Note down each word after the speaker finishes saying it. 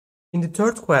In the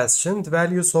third question, the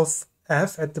values of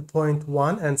f at the point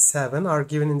 1 and 7 are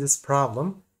given in this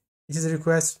problem. It is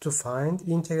requested to find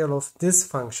integral of this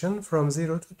function from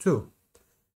 0 to 2.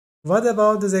 What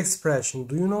about this expression?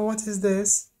 Do you know what is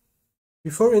this?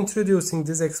 Before introducing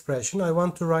this expression, I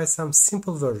want to write some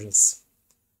simple versions.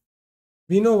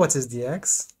 We know what is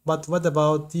dx, but what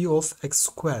about d of x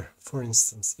squared, for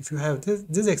instance? If you have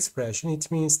this expression,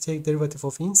 it means take derivative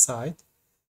of inside,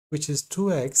 which is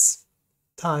 2x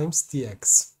times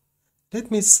dx.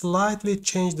 Let me slightly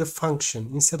change the function.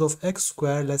 Instead of x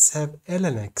squared, let's have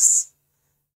ln x.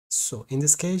 So in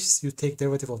this case, you take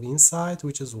derivative of inside,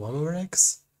 which is 1 over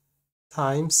x,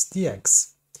 times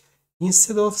dx.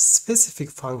 Instead of specific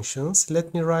functions,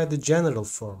 let me write the general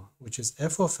form, which is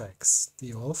f of x,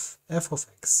 d of f of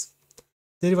x.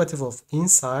 Derivative of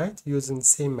inside using the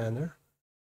same manner.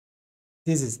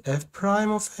 This is f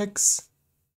prime of x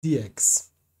dx.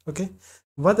 Okay.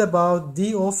 What about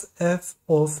d of f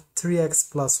of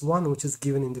 3x plus 1, which is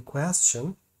given in the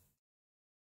question?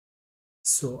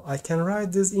 So I can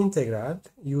write this integral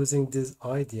using this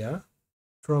idea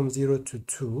from 0 to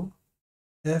 2,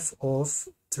 f of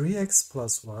 3x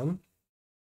plus 1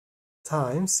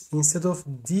 times, instead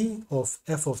of d of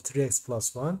f of 3x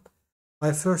plus 1,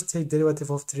 I first take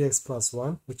derivative of 3x plus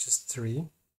 1, which is 3,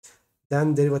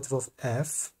 then derivative of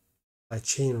f, by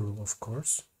chain rule of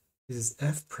course, this is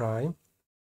f prime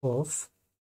of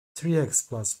 3x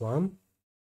plus 1,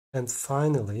 and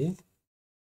finally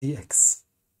dx.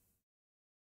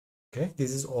 Okay,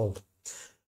 this is all.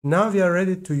 Now we are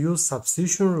ready to use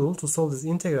substitution rule to solve this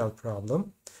integral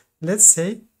problem. Let's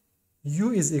say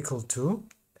u is equal to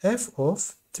f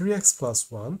of 3x plus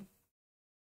 1.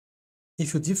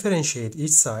 If you differentiate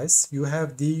each size, you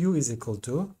have du is equal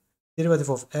to derivative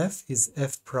of f is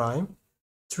f prime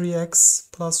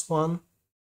 3x plus 1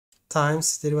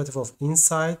 times derivative of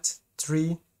inside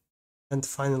 3 and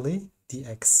finally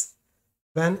dx.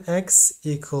 When x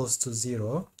equals to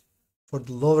 0 for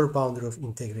the lower boundary of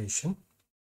integration,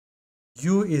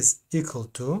 u is equal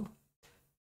to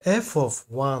f of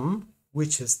 1,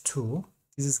 which is 2.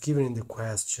 This is given in the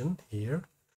question here.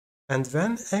 And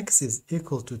when x is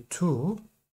equal to 2,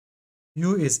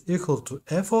 u is equal to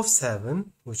f of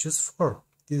 7, which is 4.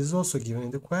 This is also given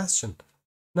in the question.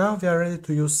 Now we are ready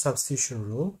to use substitution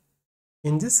rule.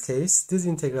 In this case, this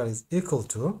integral is equal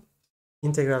to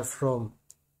integral from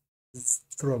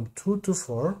 2 to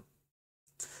 4.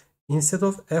 Instead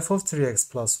of f of 3x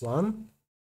plus 1,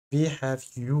 we have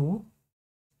u.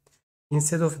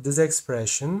 Instead of this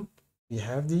expression, we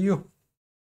have du.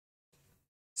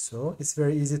 So it's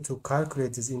very easy to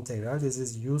calculate this integral. This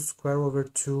is u squared over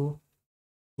 2,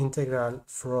 integral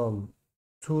from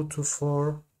 2 to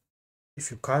 4. If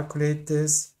you calculate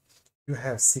this, you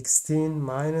have 16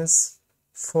 minus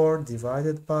 4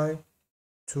 divided by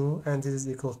 2, and this is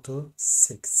equal to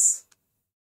 6.